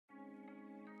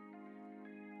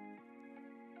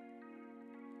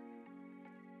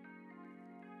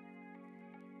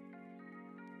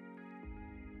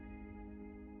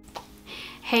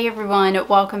Hey everyone,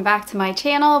 welcome back to my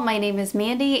channel. My name is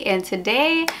Mandy and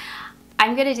today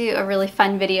I'm gonna do a really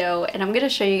fun video and I'm gonna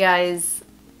show you guys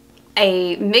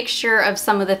a mixture of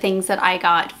some of the things that I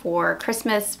got for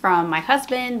Christmas from my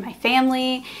husband, my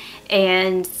family,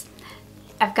 and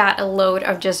I've got a load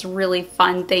of just really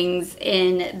fun things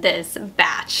in this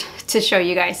batch to show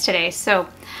you guys today. So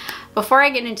before I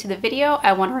get into the video,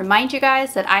 I want to remind you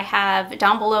guys that I have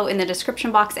down below in the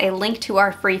description box a link to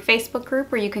our free Facebook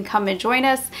group where you can come and join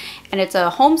us. And it's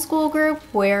a homeschool group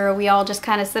where we all just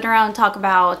kind of sit around and talk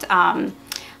about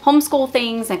homeschool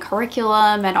things and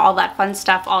curriculum and all that fun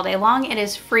stuff all day long. It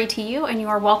is free to you and you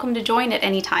are welcome to join at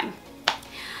any time.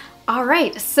 All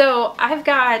right, so I've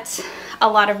got a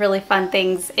lot of really fun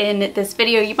things in this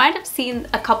video. You might have seen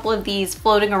a couple of these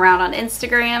floating around on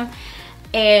Instagram,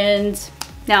 and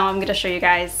now I'm gonna show you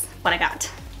guys what I got.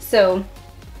 So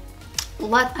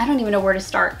I don't even know where to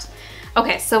start.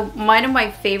 Okay, so one of my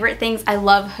favorite things, I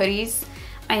love hoodies.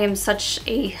 I am such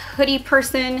a hoodie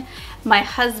person. My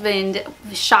husband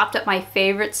shopped at my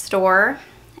favorite store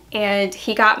and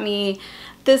he got me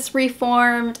this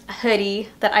reformed hoodie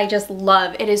that I just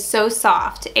love. It is so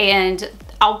soft, and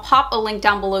I'll pop a link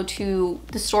down below to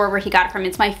the store where he got it from.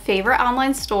 It's my favorite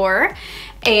online store,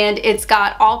 and it's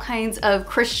got all kinds of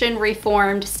Christian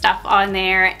reformed stuff on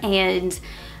there, and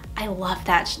I love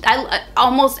that.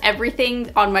 Almost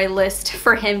everything on my list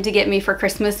for him to get me for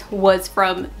Christmas was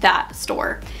from that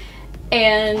store.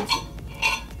 And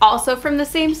also from the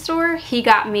same store, he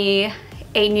got me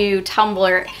a new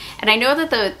tumbler, and I know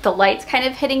that the light's kind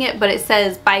of hitting it, but it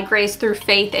says by grace through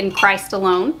faith in Christ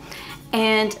alone,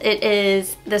 and it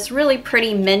is this really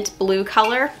pretty mint blue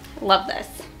color. Love this.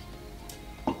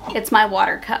 It's my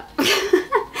water cup.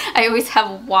 I always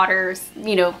have water,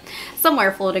 you know,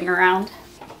 somewhere floating around.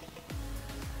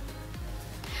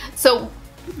 So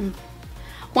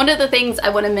one of the things I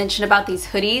want to mention about these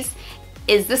hoodies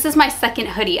is this is my second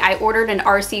hoodie. I ordered an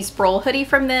RC Sproul hoodie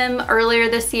from them earlier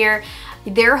this year.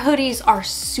 Their hoodies are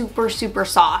super, super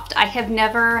soft. I have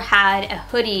never had a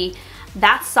hoodie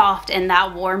that soft and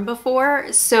that warm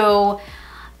before, so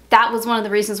that was one of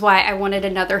the reasons why I wanted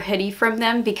another hoodie from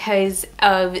them, because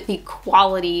of the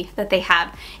quality that they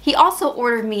have. He also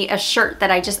ordered me a shirt that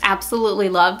I just absolutely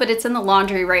love, but it's in the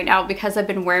laundry right now because I've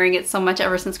been wearing it so much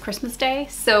ever since Christmas Day.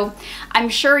 So I'm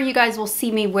sure you guys will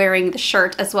see me wearing the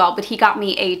shirt as well, but he got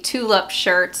me a tulip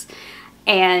shirt,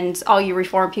 and all you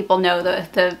reformed people know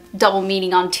the double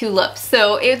meaning on tulip.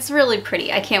 So it's really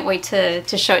pretty. I can't wait to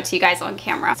show it to you guys on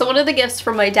camera. So one of the gifts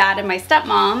from my dad and my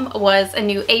stepmom was a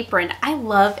new apron. I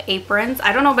love aprons.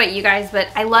 I don't know about you guys, but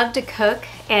I love to cook,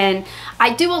 and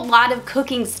I do a lot of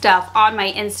cooking stuff on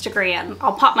my Instagram.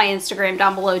 I'll pop my Instagram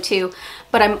down below too,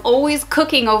 but I'm always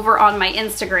cooking over on my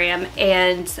Instagram,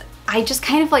 and I just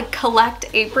kind of like collect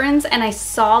aprons, and I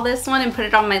saw this one and put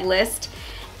it on my list.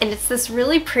 And it's this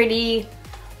really pretty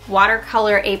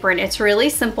watercolor apron. It's really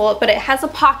simple, but it has a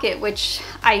pocket, which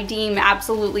I deem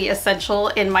absolutely essential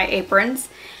in my aprons.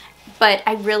 But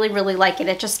I really, really like it.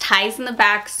 It just ties in the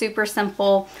back, super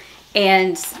simple,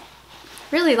 and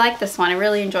really like this one. I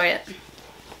really enjoy it.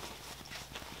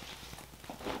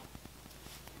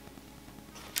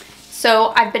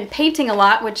 So I've been painting a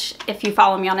lot, which if you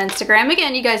follow me on Instagram,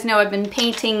 again, you guys know I've been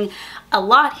painting a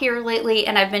lot here lately,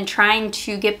 and I've been trying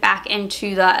to get back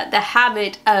into the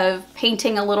habit of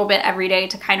painting a little bit every day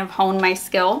to kind of hone my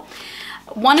skill.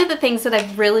 One of the things that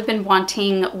I've really been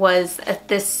wanting was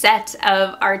this set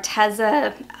of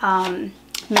Arteza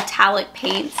metallic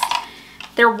paints.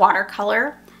 They're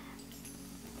watercolor.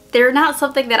 They're not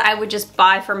something that I would just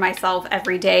buy for myself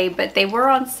every day, but they were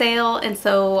on sale, and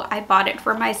so I bought it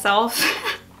for myself.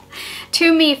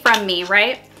 To me, from me,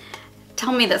 right?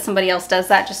 Tell me that somebody else does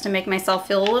that just to make myself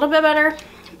feel a little bit better.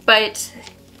 But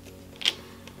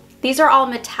these are all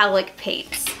metallic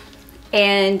paints,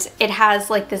 and it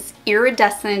has like this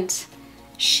iridescent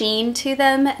sheen to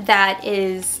them that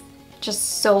is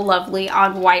just so lovely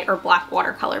on white or black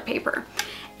watercolor paper.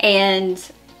 And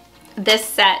this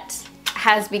set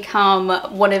has become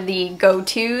one of the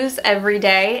go-tos every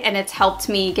day, and it's helped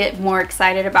me get more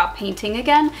excited about painting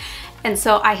again. And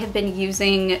so I have been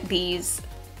using these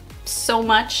so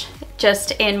much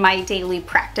just in my daily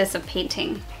practice of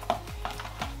painting.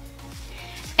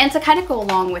 And to kind of go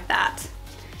along with that,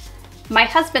 my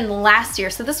husband last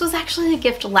year, so this was actually a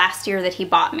gift last year that he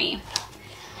bought me,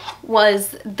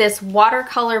 was this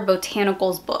watercolor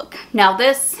botanicals book. Now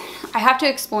this, I have to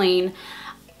explain,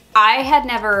 I had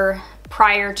never,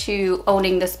 prior to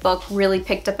owning this book, really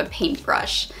picked up a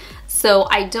paintbrush. So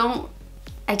I don't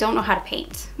know how to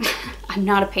paint. I'm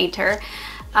not a painter.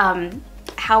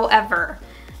 However,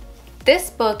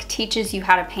 this book teaches you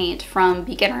how to paint from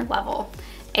beginner level.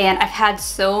 And I've had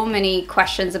so many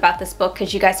questions about this book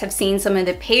because you guys have seen some of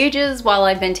the pages while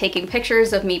I've been taking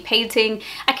pictures of me painting.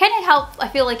 I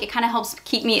feel like it kind of helps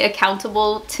keep me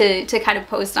accountable to kind of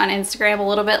post on Instagram a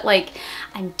little bit, like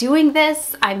I'm doing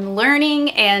this, I'm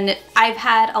learning, and I've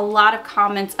had a lot of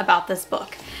comments about this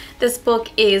book. This book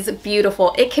is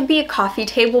beautiful. It can be a coffee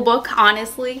table book,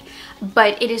 honestly,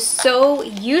 but it is so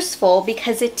useful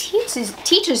because it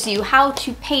teaches you how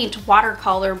to paint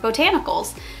watercolor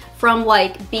botanicals, from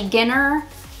like beginner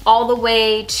all the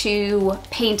way to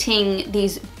painting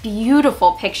these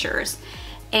beautiful pictures.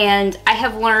 And I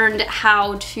have learned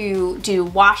how to do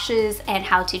washes and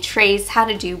how to trace, how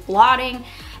to do blotting,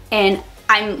 and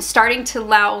I'm starting to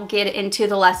now get into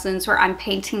the lessons where I'm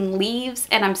painting leaves,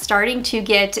 and I'm starting to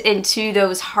get into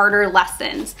those harder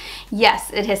lessons.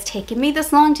 Yes, it has taken me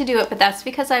this long to do it, but that's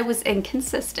because I was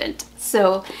inconsistent.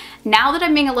 So now that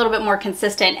I'm being a little bit more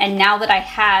consistent, and now that I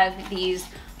have these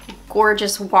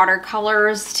gorgeous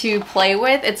watercolors to play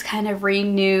with, it's kind of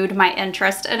renewed my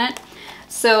interest in it.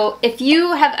 So if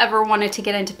you have ever wanted to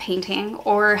get into painting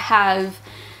or have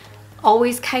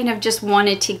always kind of just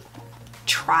wanted to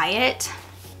try it,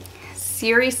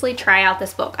 seriously try out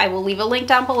this book. I will leave a link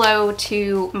down below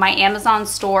to my Amazon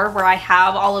store where I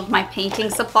have all of my painting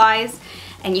supplies.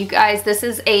 And you guys, this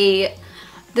is a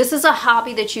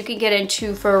hobby that you can get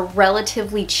into for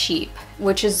relatively cheap,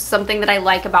 which is something that I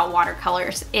like about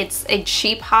watercolors. It's a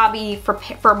cheap hobby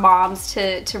for moms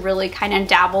to really kind of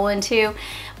dabble into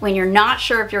when you're not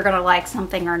sure if you're gonna like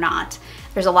something or not.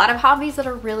 There's a lot of hobbies that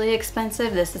are really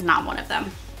expensive. This is not one of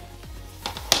them.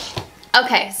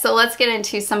 Okay, so let's get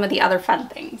into some of the other fun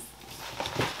things.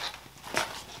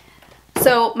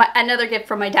 So another gift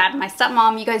from my dad and my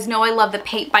stepmom. You guys know I love the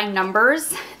paint by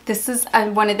numbers. This is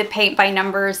one of the paint by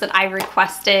numbers that I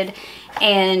requested,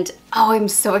 and oh, I'm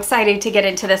so excited to get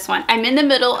into this one. I'm in the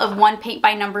middle of one paint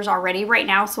by numbers already right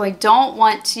now, so I don't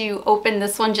want to open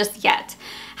this one just yet.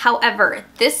 However,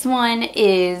 this one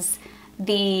is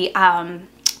the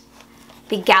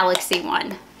Galaxy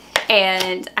one.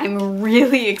 And I'm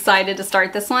really excited to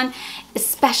start this one,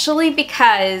 especially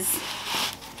because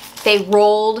they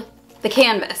rolled the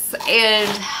canvas. And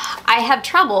I have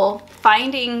trouble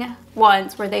finding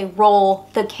ones where they roll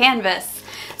the canvas.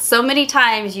 So many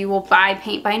times you will buy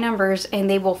paint by numbers and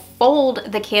they will fold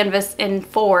the canvas in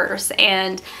fours.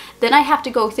 And then I have to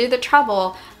go through the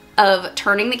trouble of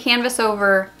turning the canvas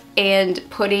over and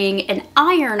putting an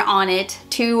iron on it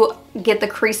to get the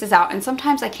creases out. And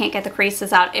sometimes I can't get the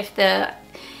creases out if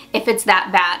it's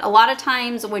that bad. A lot of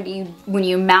times when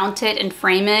you mount it and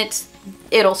frame it,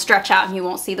 it'll stretch out and you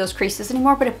won't see those creases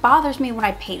anymore, but it bothers me when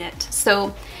I paint it.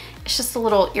 So it's just a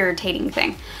little irritating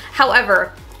thing.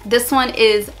 However, this one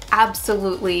is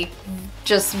absolutely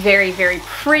just very, very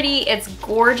pretty. It's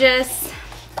gorgeous.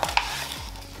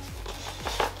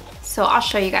 So I'll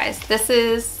show you guys. This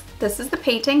is the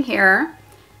painting here.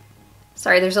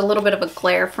 Sorry, there's a little bit of a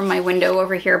glare from my window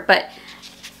over here, but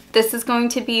this is going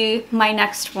to be my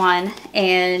next one,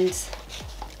 and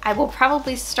I will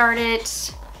probably start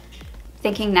it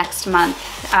thinking next month,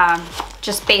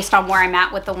 just based on where I'm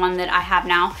at with the one that I have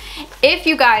now. If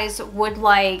you guys would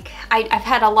like, I've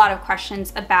had a lot of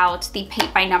questions about the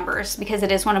paint by numbers because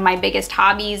it is one of my biggest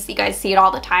hobbies. You guys see it all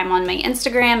the time on my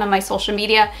Instagram and my social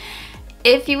media.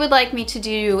 If you would like me to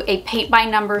do a paint by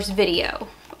numbers video,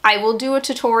 I will do a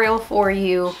tutorial for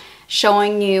you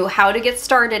showing you how to get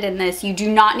started in this. You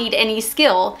do not need any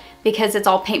skill because it's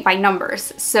all paint by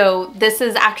numbers. So this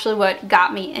is actually what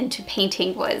got me into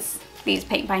painting, was these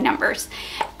paint by numbers.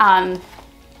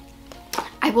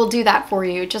 I will do that for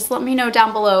you. Just let me know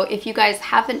down below if you guys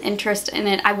have an interest in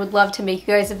it. I would love to make you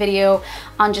guys a video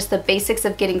on just the basics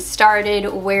of getting started,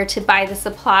 where to buy the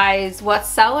supplies, what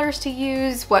sellers to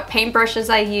use, what paintbrushes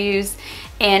I use,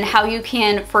 and how you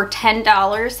can, for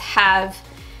 $10, have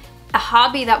a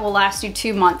hobby that will last you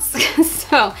 2 months.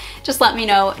 So just let me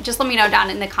know down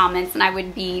in the comments, and I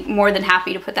would be more than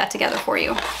happy to put that together for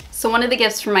you. So one of the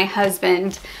gifts from my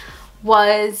husband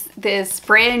was this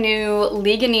brand new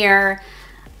Ligonier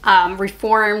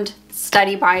Reformed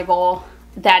Study Bible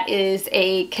that is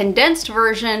a condensed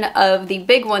version of the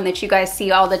big one that you guys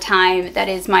see all the time. That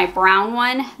is my brown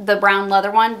one, the brown leather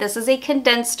one. This is a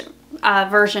condensed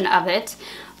version of it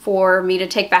for me to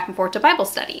take back and forth to Bible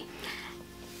study.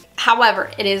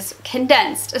 However, it is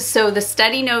condensed, so the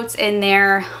study notes in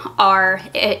there are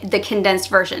the condensed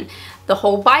version. The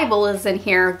whole Bible is in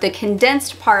here. The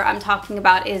condensed part I'm talking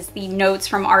about is the notes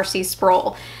from R.C.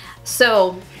 Sproul.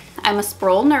 So I'm a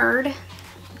Sproul nerd.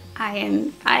 I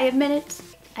admit it.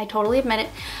 I totally admit it.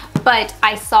 But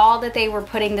I saw that they were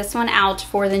putting this one out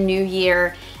for the new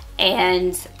year,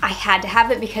 and I had to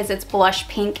have it because it's blush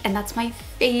pink, and that's my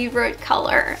favorite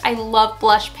color. I love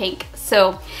blush pink,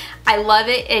 so I love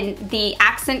it, and the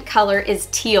accent color is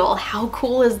teal. How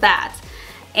cool is that?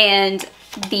 And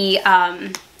the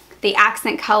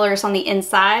accent colors on the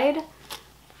inside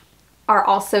are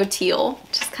also teal,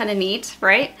 which is kind of neat,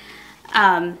 right?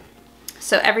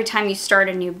 So every time you start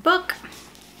a new book,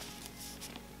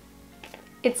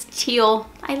 it's teal.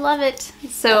 I love it.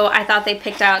 So I thought they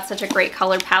picked out such a great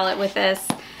color palette with this.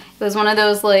 It was one of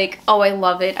those like, oh, I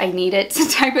love it, I need it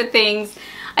type of things.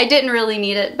 I didn't really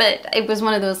need it, but it was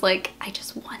one of those like, I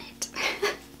just want it.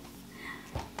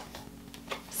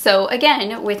 So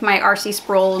again, with my R.C.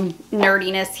 Sproul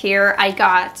nerdiness here, I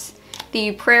got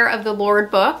the Prayer of the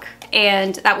Lord book,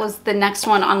 and that was the next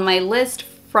one on my list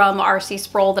from R.C.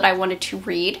 Sproul that I wanted to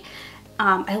read.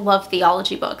 I love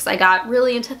theology books. I got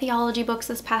really into theology books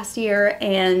this past year,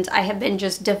 and I have been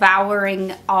just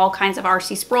devouring all kinds of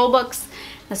R.C. Sproul books.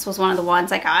 This was one of the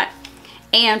ones I got.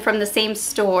 And from the same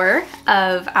store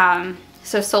of,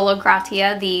 so Sola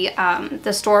Gratia,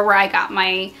 the store where I got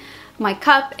my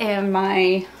cup and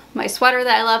my sweater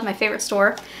that I love, my favorite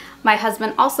store, my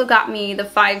husband also got me the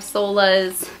 5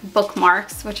 Solas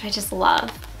bookmarks, which I just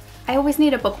love. I always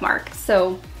need a bookmark,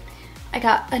 so I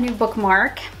got a new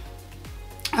bookmark.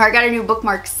 Or I got a new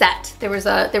bookmark set. There was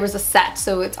a set,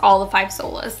 so it's all the 5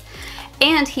 Solas.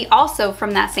 And he also,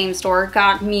 from that same store,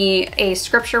 got me a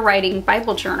scripture writing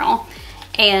Bible journal.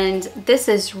 And this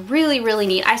is really, really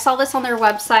neat. I saw this on their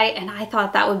website, and I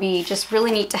thought that would be just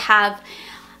really neat to have.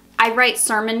 I write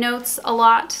sermon notes a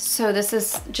lot, so this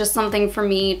is just something for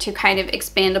me to kind of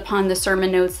expand upon the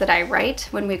sermon notes that I write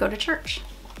when we go to church.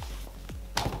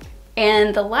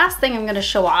 And the last thing I'm going to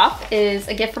show off is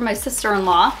a gift from my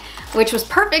sister-in-law, which was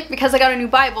perfect because I got a new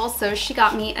Bible, so she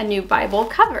got me a new Bible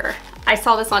cover. I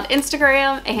saw this on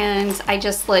Instagram, and I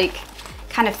just like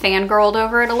kind of fangirled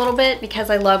over it a little bit because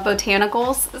I love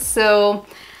botanicals. So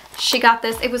she got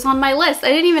this. It was on my list. I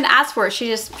didn't even ask for it.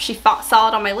 She saw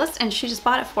it on my list, and she just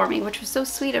bought it for me, which was so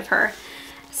sweet of her.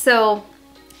 So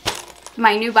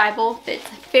my new Bible fits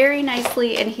very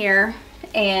nicely in here,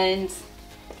 and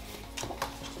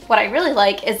what I really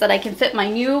like is that I can fit my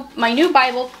new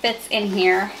Bible fits in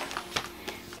here.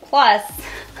 Plus,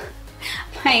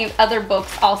 my other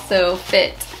books also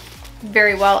fit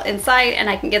very well inside, and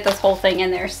I can get this whole thing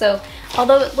in there. So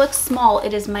although it looks small,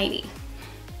 it is mighty.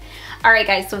 Alright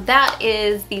guys, so that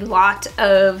is the lot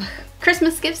of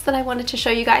Christmas gifts that I wanted to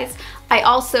show you guys. I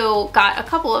also got a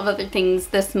couple of other things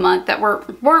this month that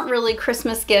weren't really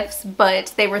Christmas gifts,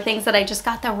 but they were things that I just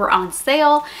got that were on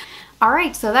sale.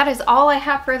 Alright, so that is all I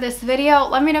have for this video.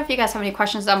 Let me know if you guys have any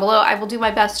questions down below. I will do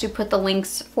my best to put the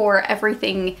links for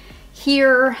everything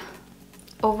here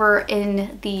over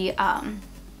in the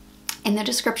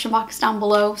description box down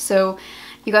below, so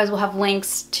you guys will have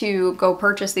links to go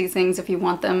purchase these things if you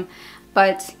want them.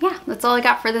 But yeah, that's all I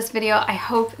got for this video. I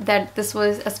hope that this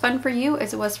was as fun for you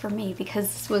as it was for me, because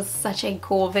this was such a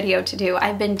cool video to do.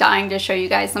 I've been dying to show you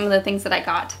guys some of the things that I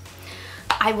got.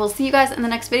 I will see you guys in the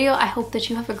next video. I hope that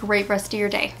you have a great rest of your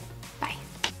day.